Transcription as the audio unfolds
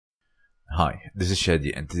Hi, this is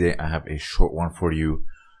Shadi, and today I have a short one for you.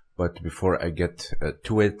 But before I get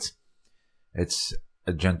to it, it's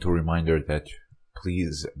a gentle reminder that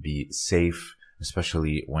please be safe,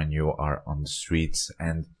 especially when you are on the streets.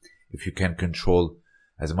 And if you can control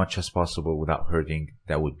as much as possible without hurting,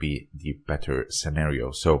 that would be the better scenario.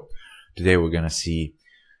 So today we're going to see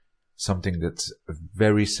something that's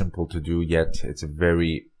very simple to do, yet it's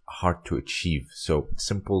very hard to achieve. So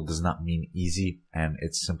simple does not mean easy, and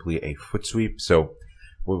it's simply a foot sweep. So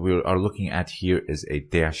what we are looking at here is a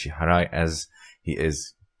Deashi Harai. As he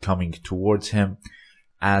is coming towards him,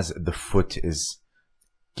 as the foot is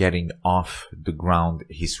getting off the ground,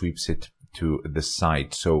 he sweeps it to the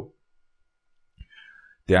side. So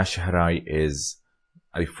Deashi Harai is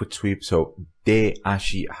a foot sweep. So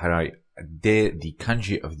Deashi Harai, the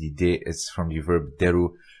kanji of the de is from the verb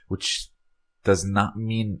deru, which does not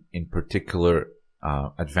mean in particular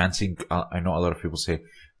advancing. I know a lot of people say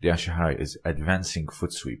Deashi Harai is advancing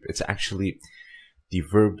foot sweep. It's actually the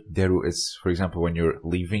verb deru is, for example, when you're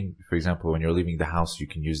leaving. For example, when you're leaving the house, you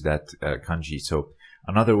can use that kanji. So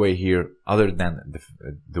another way here, other than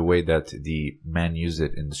the way that the man used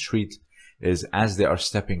it in the street, is as they are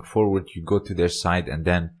stepping forward, you go to their side and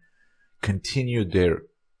then continue their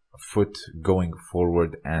foot going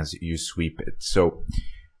forward as you sweep it. So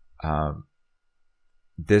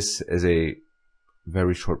this is a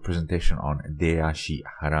very short presentation on Deashi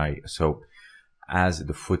Harai. So as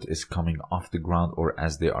the foot is coming off the ground, or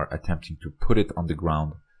as they are attempting to put it on the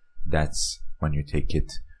ground, that's when you take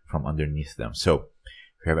it from underneath them. So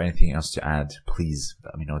if you have anything else to add, please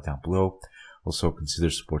let me know down below. Also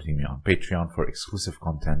consider supporting me on Patreon for exclusive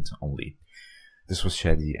content only. This was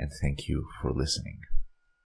Shadi, and thank you for listening.